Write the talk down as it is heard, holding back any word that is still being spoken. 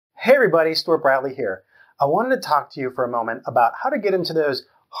Hey everybody, Stuart Bradley here. I wanted to talk to you for a moment about how to get into those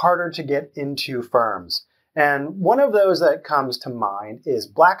harder to get into firms. And one of those that comes to mind is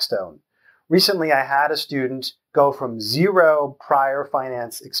Blackstone. Recently, I had a student go from zero prior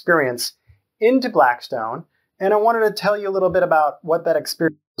finance experience into Blackstone, and I wanted to tell you a little bit about what that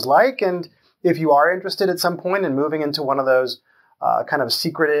experience was like, and if you are interested at some point in moving into one of those kind of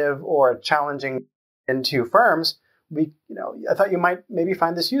secretive or challenging into firms, I thought you might maybe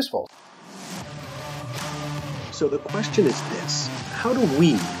find this useful. So the question is this: how do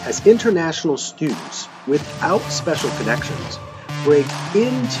we, as international students without special connections, break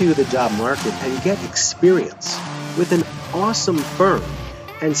into the job market and get experience with an awesome firm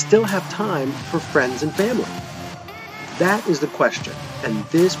and still have time for friends and family? That is the question, and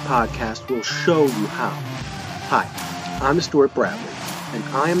this podcast will show you how. Hi, I'm Stuart Bradley, and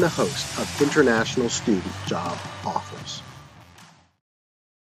I am the host of International Student Job Offers.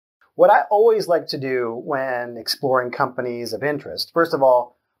 What I always like to do when exploring companies of interest, first of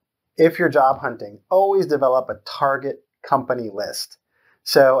all, if you're job hunting, always develop a target company list.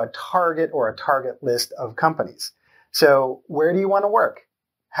 So a target or a target list of companies. So where do you want to work?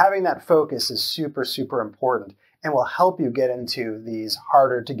 Having that focus is super, super important and will help you get into these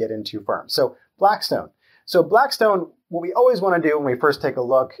harder to get into firms. So Blackstone. What we always want to do when we first take a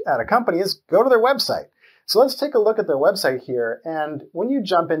look at a company is go to their website. So let's take a look at their website here. And when you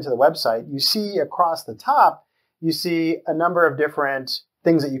jump into the website, you see across the top, you see a number of different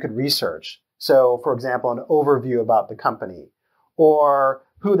things that you could research. So for example, an overview about the company, or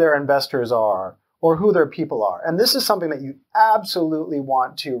who their investors are, or who their people are. And this is something that you absolutely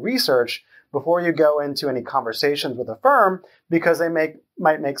want to research before you go into any conversations with a firm, because they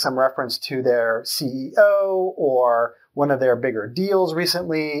might make some reference to their CEO or one of their bigger deals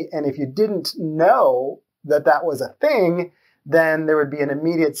recently. And if you didn't know that was a thing, then there would be an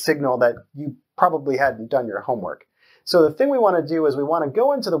immediate signal that you probably hadn't done your homework. So the thing we want to do is we want to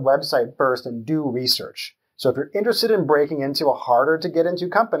go into the website first and do research. So if you're interested in breaking into a harder to get into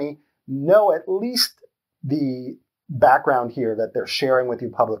company, know at least the background here that they're sharing with you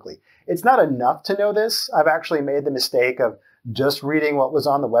publicly. It's not enough to know this. I've actually made the mistake of just reading what was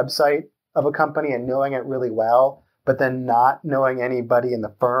on the website of a company and knowing it really well, but then not knowing anybody in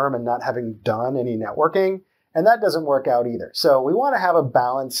the firm and not having done any networking. And that doesn't work out either. So we want to have a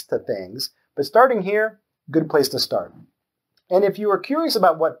balance to things. But starting here, good place to start. And if you are curious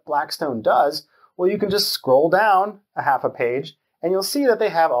about what Blackstone does, well, you can just scroll down a half a page and you'll see that they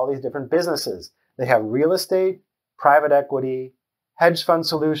have all these different businesses. They have real estate, private equity, hedge fund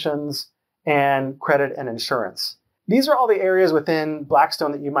solutions, and credit and insurance. These are all the areas within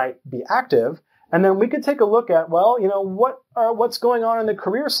Blackstone that you might be active. And then we could take a look at, what's going on in the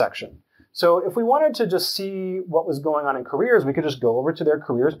careers section. So if we wanted to just see what was going on in careers, we could just go over to their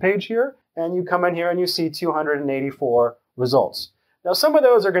careers page here, and you come in here and you see 284 results. Now, some of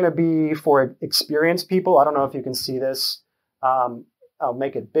those are going to be for experienced people. I don't know if you can see this. I'll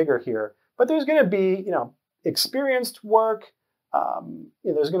make it bigger here. But there's going to be, experienced work.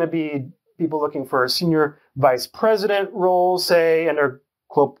 There's going to be people looking for a senior vice president role, say, under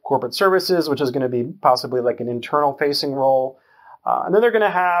corporate services, which is going to be possibly like an internal facing role. And then they're going to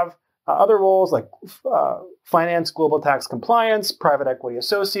have other roles like finance, global tax compliance, private equity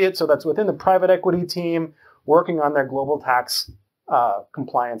associate. So that's within the private equity team working on their global tax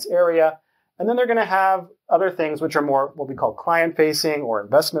compliance area. And then they're going to have other things which are more what we call client facing or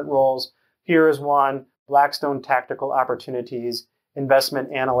investment roles. Here is one: Blackstone Tactical Opportunities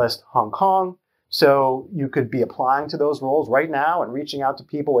Investment Analyst, Hong Kong. So you could be applying to those roles right now and reaching out to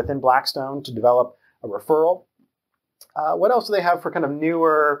people within Blackstone to develop a referral. What else do they have for kind of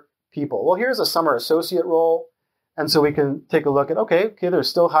newer people? Well, here's a summer associate role. And so we can take a look at, okay, they're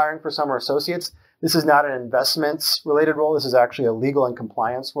still hiring for summer associates. This is not an investments related role. This is actually a legal and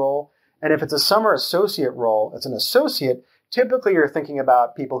compliance role. And if it's a summer associate role, it's an associate, typically you're thinking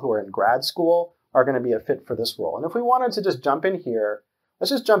about people who are in grad school are going to be a fit for this role. And if we wanted to just jump in here, let's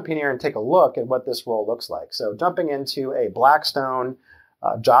just jump in here and take a look at what this role looks like. So jumping into a Blackstone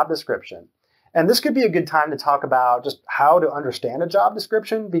job description. And this could be a good time to talk about just how to understand a job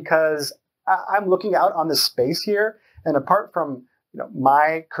description, because I'm looking out on this space here. And apart from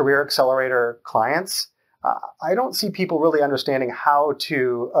my Career Accelerator clients, I don't see people really understanding how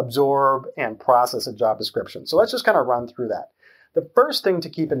to absorb and process a job description. So let's just kind of run through that. The first thing to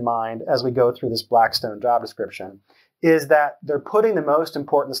keep in mind as we go through this Blackstone job description is that they're putting the most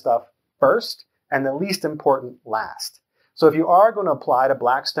important stuff first and the least important last. So if you are going to apply to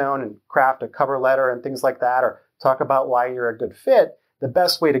Blackstone and craft a cover letter and things like that, or talk about why you're a good fit, the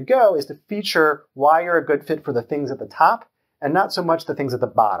best way to go is to feature why you're a good fit for the things at the top and not so much the things at the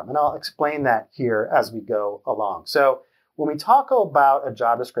bottom. And I'll explain that here as we go along. So when we talk about a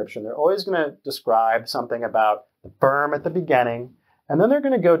job description, they're always going to describe something about the firm at the beginning, and then they're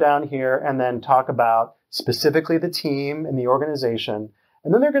going to go down here and then talk about specifically the team and the organization,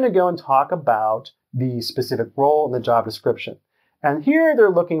 and then they're going to go and talk about the specific role in the job description. And here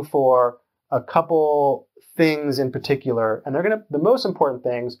they're looking for a couple things in particular, and the most important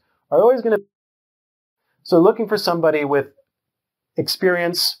things are always going to, so looking for somebody with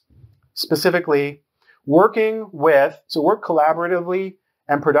experience, specifically work collaboratively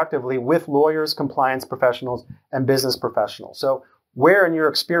and productively with lawyers, compliance professionals, and business professionals. So where in your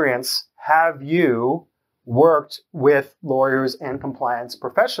experience have you worked with lawyers and compliance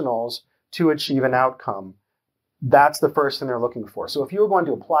professionals to achieve an outcome? That's the first thing they're looking for. So if you were going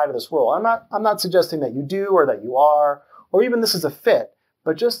to apply to this role, I'm not suggesting that you do or that you are, or even this is a fit,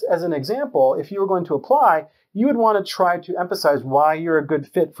 but just as an example, if you were going to apply, you would want to try to emphasize why you're a good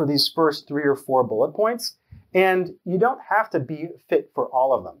fit for these first 3 or 4 bullet points. And you don't have to be fit for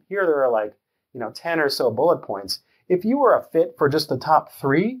all of them. Here there are 10 or so bullet points. If you were a fit for just the top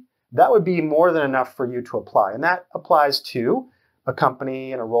 3, that would be more than enough for you to apply. And that applies to a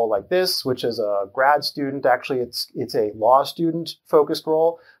company in a role like this, which is a grad student. Actually, it's a law student focused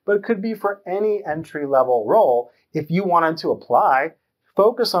role, but it could be for any entry-level role. If you wanted to apply,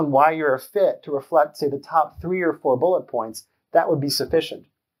 focus on why you're a fit to reflect, say, the top 3 or 4 bullet points. That would be sufficient.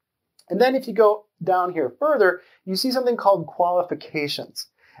 And then if you go down here further, you see something called qualifications.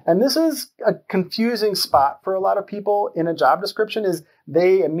 And this is a confusing spot for a lot of people in a job description, is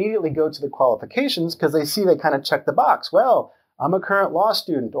they immediately go to the qualifications because they see they kind of check the box. Well, I'm a current law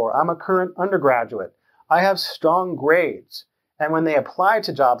student, or I'm a current undergraduate. I have strong grades. And when they apply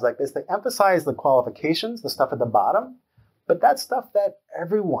to jobs like this, they emphasize the qualifications, the stuff at the bottom, but that's stuff that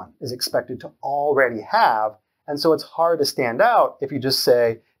everyone is expected to already have. And so it's hard to stand out if you just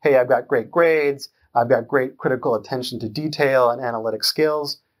say, hey, I've got great grades, I've got great critical attention to detail and analytic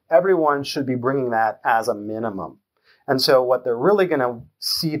skills. Everyone should be bringing that as a minimum. And so what they're really going to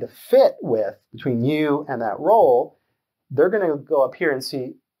see the fit with between you and that role, they're going to go up here and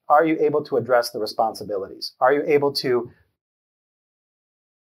see, are you able to address the responsibilities? Are you able to,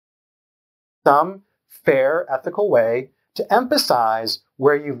 some fair, ethical way, to emphasize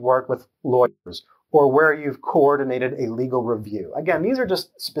where you've worked with lawyers or where you've coordinated a legal review? Again, these are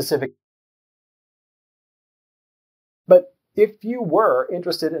just specific. But if you were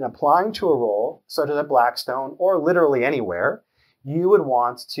interested in applying to a role, such as at Blackstone or literally anywhere, you would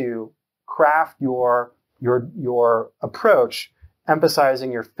want to craft your approach,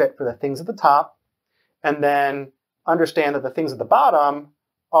 emphasizing your fit for the things at the top, and then understand that the things at the bottom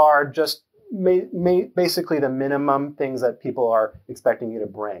are just basically the minimum things that people are expecting you to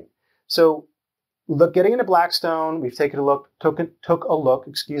bring. So getting into Blackstone, we've took a look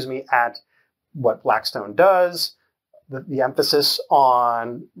at what Blackstone does, the emphasis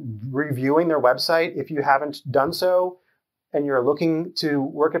on reviewing their website. If you haven't done so and you're looking to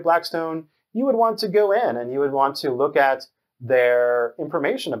work at Blackstone, you would want to go in and you would want to look at their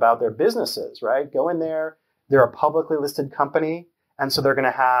information about their businesses, right? Go in there. They're a publicly listed company, and so they're going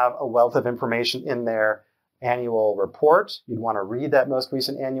to have a wealth of information in their annual report. You'd want to read that most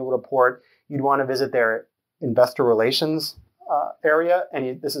recent annual report. You'd want to visit their investor relations area,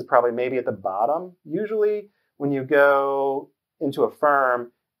 and this is probably maybe at the bottom. Usually, when you go into a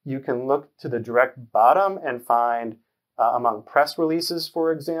firm, you can look to the direct bottom and find among press releases,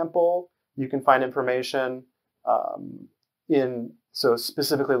 for example, you can find information so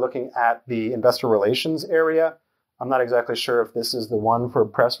specifically looking at the investor relations area. I'm not exactly sure if this is the one for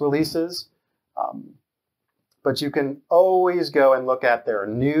press releases, but you can always go and look at their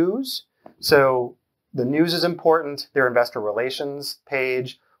news. So the news is important. Their investor relations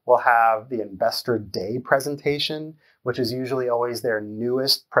page will have the Investor Day presentation, which is usually always their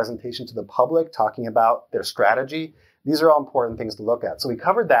newest presentation to the public, talking about their strategy. These are all important things to look at. So we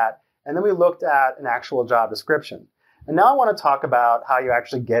covered that, and then we looked at an actual job description. And now I want to talk about how you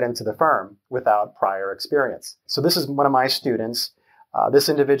actually get into the firm without prior experience. So this is one of my students. This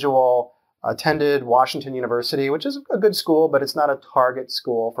individual attended Washington University, which is a good school, but it's not a target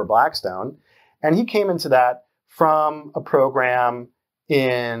school for Blackstone. And he came into that from a program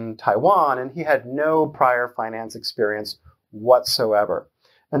in Taiwan, and he had no prior finance experience whatsoever.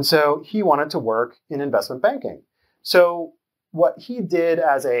 And so he wanted to work in investment banking. So what he did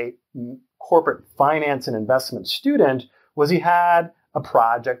as a corporate finance and investment student was he had a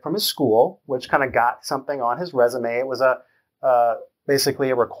project from his school, which kind of got something on his resume. It was basically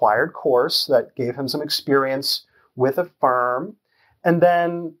a required course that gave him some experience with a firm. And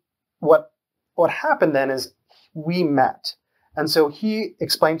then what happened then is we met. And so he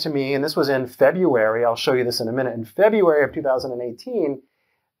explained to me, and this was in February, I'll show you this in a minute, in February of 2018,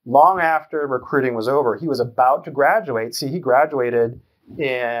 long after recruiting was over, he was about to graduate. See, he graduated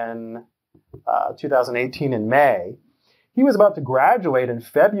in 2018 in May. He was about to graduate in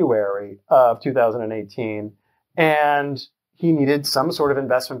February of 2018, and he needed some sort of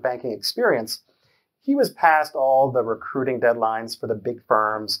investment banking experience. He was past all the recruiting deadlines for the big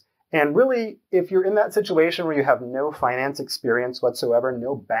firms. And really, if you're in that situation where you have no finance experience whatsoever,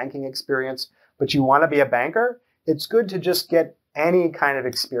 no banking experience, but you want to be a banker, it's good to just get any kind of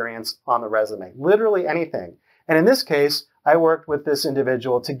experience on the resume, literally anything. And in this case, I worked with this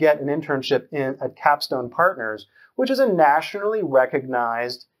individual to get an internship at Capstone Partners, which is a nationally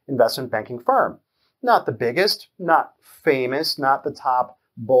recognized investment banking firm. Not the biggest, not famous, not the top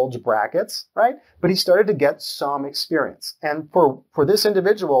bulge brackets, right? But he started to get some experience. And for this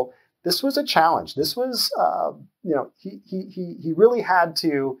individual, this was a challenge. This was, he really had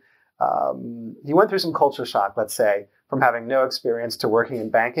to, he went through some culture shock, let's say, from having no experience to working in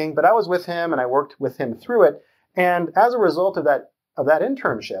banking. But I was with him and I worked with him through it. And as a result of that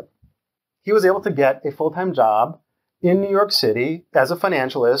internship, he was able to get a full-time job in New York City as a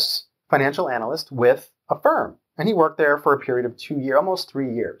financial analyst with a firm. And he worked there for a period of 2 years, almost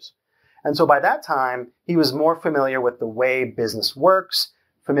 3 years. And so by that time, he was more familiar with the way business works,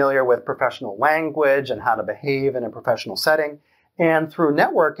 familiar with professional language and how to behave in a professional setting. And through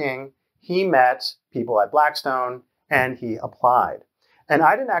networking, he met people at Blackstone and he applied. And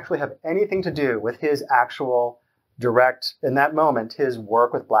I didn't actually have anything to do with his actual direct, in that moment, his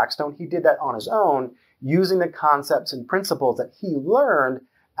work with Blackstone. He did that on his own, using the concepts and principles that he learned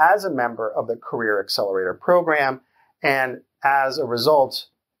as a member of the Career Accelerator program. And as a result,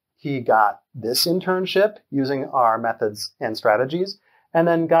 he got this internship using our methods and strategies, and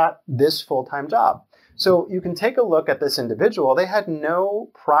then got this full-time job. So you can take a look at this individual. They had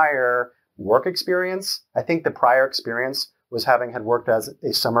no prior work experience. I think the prior experience was having had worked as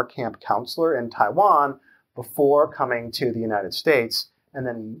a summer camp counselor in Taiwan before coming to the United States, and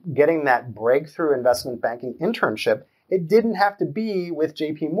then getting that breakthrough investment banking internship. It didn't have to be with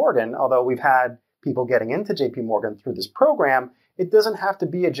JP Morgan, although we've had people getting into JP Morgan through this program. It doesn't have to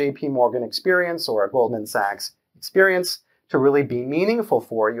be a JP Morgan experience or a Goldman Sachs experience to really be meaningful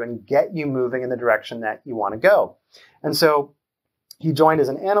for you and get you moving in the direction that you want to go. And so he joined as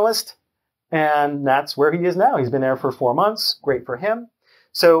an analyst, and that's where he is now. He's been there for 4 months. Great for him.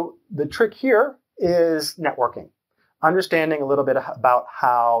 So the trick here is networking. Understanding a little bit about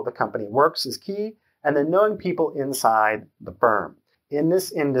how the company works is key, and then knowing people inside the firm. In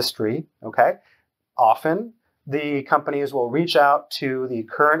this industry, okay, often the companies will reach out to the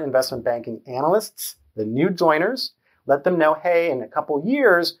current investment banking analysts, the new joiners, let them know, hey, in a couple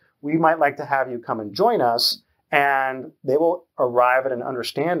years, we might like to have you come and join us, and they will arrive at an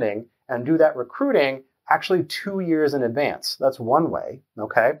understanding and do that recruiting actually 2 years in advance. That's one way,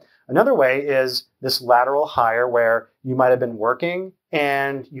 okay? Another way is this lateral hire where you might have been working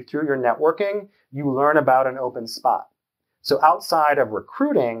and through your networking, you learn about an open spot. So outside of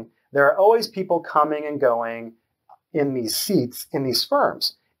recruiting, there are always people coming and going in these seats in these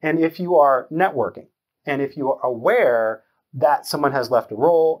firms. And if you are networking, and if you are aware that someone has left a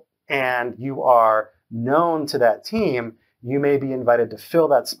role and you are known to that team, you may be invited to fill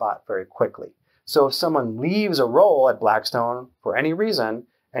that spot very quickly. So if someone leaves a role at Blackstone for any reason,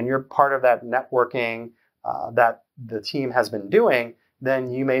 and you're part of that networking that the team has been doing,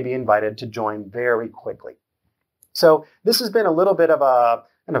 then you may be invited to join very quickly. So this has been a little bit of a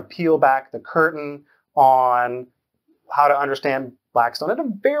kind of peel back the curtain on how to understand Blackstone at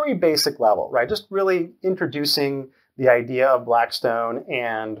a very basic level, right? Just really introducing the idea of Blackstone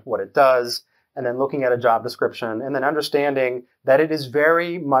and what it does, and then looking at a job description, and then understanding that it is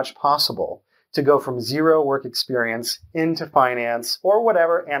very much possible to go from zero work experience into finance or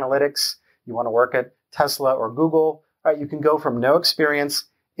whatever analytics you want to work at, Tesla or Google, right? You can go from no experience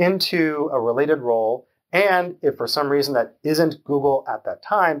into a related role. And if for some reason that isn't Google at that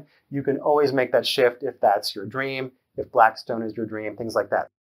time, you can always make that shift if that's your dream, if Blackstone is your dream, things like that.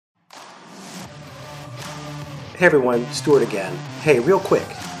 Hey everyone, Stuart again. Hey, real quick,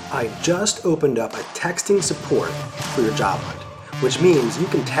 I just opened up a texting support for your job hunt, which means you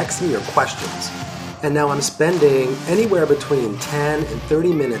can text me your questions. And now I'm spending anywhere between 10 and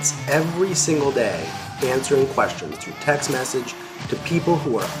 30 minutes every single day answering questions through text message to people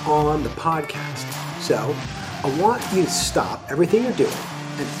who are on the podcast. So I want you to stop everything you're doing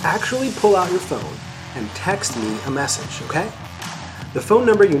and actually pull out your phone and text me a message, okay? The phone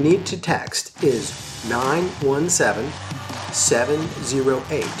number you need to text is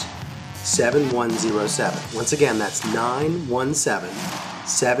 917-708-8255. 917-708-7107. Once again, that's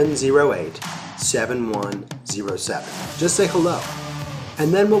 917-708-7107. Just say hello.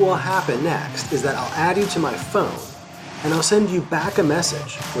 And then what will happen next is that I'll add you to my phone, and I'll send you back a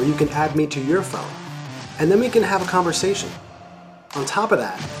message where you can add me to your phone. And then we can have a conversation. On top of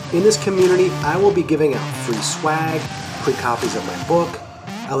that, in this community, I will be giving out free swag, free copies of my book.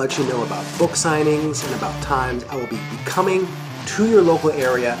 I'll let you know about book signings and about times I will be coming to your local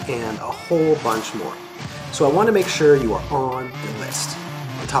area and a whole bunch more. So I want to make sure you are on the list.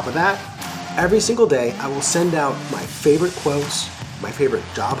 On top of that, every single day I will send out my favorite quotes, my favorite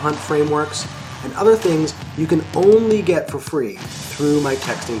job hunt frameworks, and other things you can only get for free through my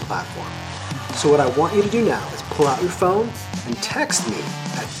texting platform. So what I want you to do now is pull out your phone and text me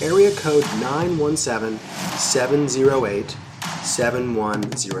at area code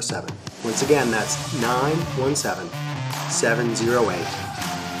 917-708-7107. Once again, that's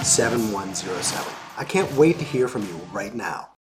 917-708-7107. I can't wait to hear from you right now.